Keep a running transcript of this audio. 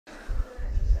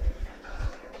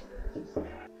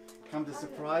Come to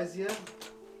surprise you.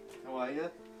 How are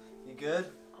you? You good?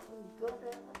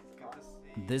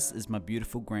 This is my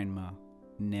beautiful grandma,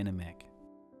 Nana Mac.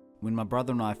 When my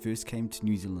brother and I first came to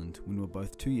New Zealand when we were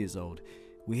both 2 years old,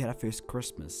 we had our first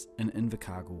Christmas in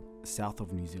Invercargill, south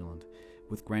of New Zealand,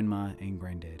 with Grandma and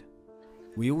Granddad.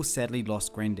 We all sadly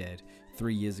lost Granddad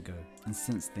 3 years ago, and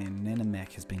since then Nana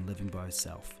Mac has been living by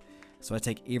herself. So I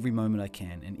take every moment I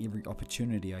can and every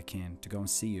opportunity I can to go and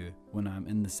see her when I'm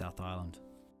in the South Island.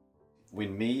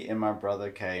 When me and my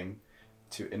brother came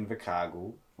to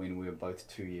Invercargill when we were both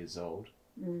 2 years old,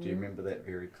 do you remember that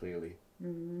very clearly?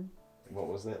 What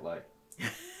was that like?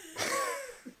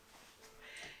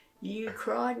 You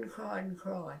cried and cried and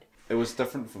cried. It was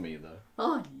different for me though.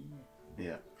 Oh yeah.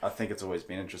 Yeah, I think it's always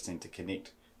been interesting to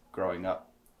connect growing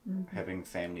up, having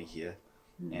family here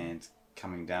and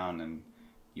coming down and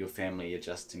your family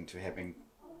adjusting to having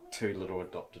 2 little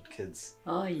adopted kids.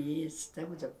 Oh yes, that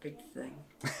was a big thing.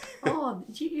 Oh,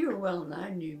 you're well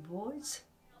known, you boys.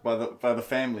 By the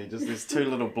family, just there's 2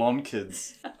 little blonde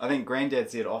kids. I think Granddad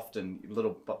said often,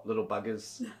 little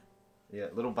buggers. Yeah,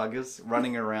 little buggers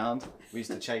running around. We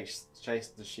used to chase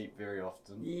the sheep very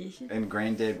often. Yes. And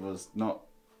Granddad was not,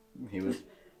 he was...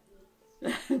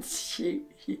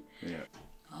 Sheep. Yeah.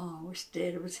 Oh, I wish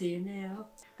Dad was here now.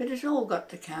 But it's all got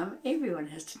to come. Everyone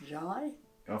has to die.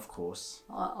 Of course.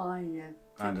 I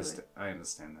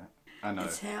understand that. I know.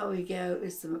 It's how we go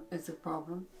is the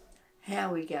problem.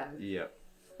 How we go. Yeah.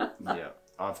 Yeah,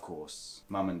 of course.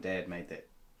 Mum and Dad made that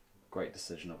great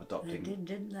decision of adopting. They did,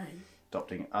 didn't they?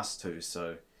 Adopting us 2,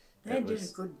 so... They did a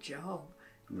good job.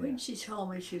 Yeah. When she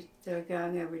told me they were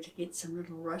going over to get some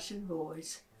little Russian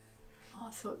boys, I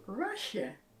thought,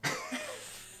 Russia?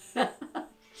 I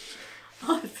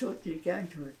thought you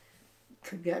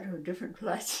could go to a different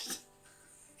place.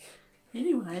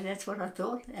 Anyway, that's what I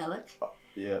thought, Alex.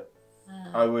 Yeah.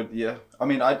 I would, yeah. I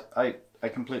mean, I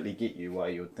completely get you why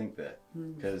you would think that.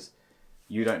 Because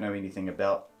you don't know anything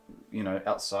about, you know,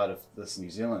 outside of this New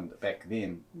Zealand. Back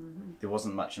then, there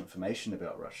wasn't much information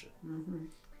about Russia.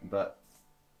 But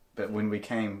when we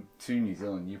came to New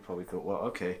Zealand, you probably thought, well,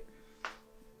 okay,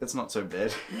 it's not so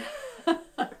bad.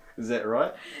 Is that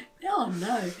right? Oh,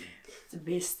 no. The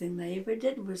best thing they ever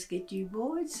did was get you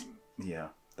boys. Yeah.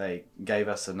 They gave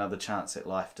us another chance at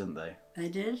life, didn't they? They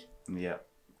did. Yeah.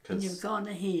 And you've gone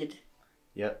ahead.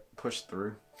 Yep, pushed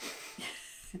through.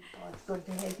 Oh, it's good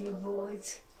to have you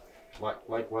boys.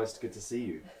 Likewise, good to see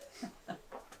you.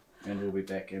 And we'll be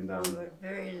back and... We were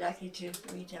very lucky to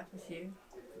meet up with you.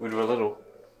 When we were little.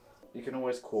 You can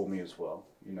always call me as well,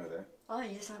 you know that. Oh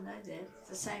yes, I know that. It's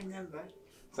the same number.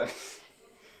 So,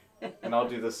 and I'll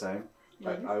do the same.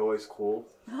 Yeah. I always call.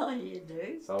 Oh, you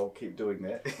do. So I'll keep doing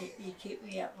that. You keep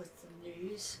me up with the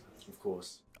news. Of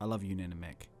course. I love you, Nana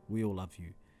Mac. We all love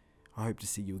you. I hope to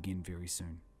see you again very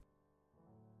soon.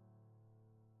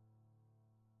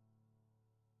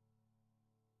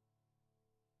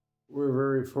 We're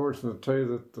very fortunate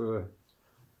too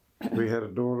that we had a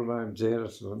daughter named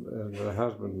Janice and a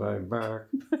husband named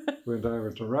Mark. Went over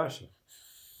to Russia.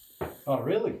 Oh,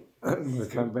 really? And they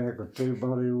come back with 2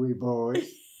 bonny wee boys.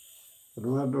 And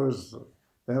one was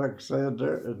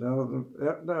Alexander, and the other,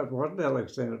 no, it wasn't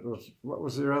Alexander. It was, what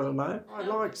was your other name? I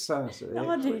like Sasha. Oh,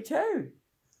 I do too.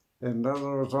 And the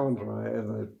other was Andre, and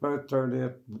they both turned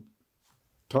out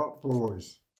top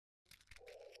boys.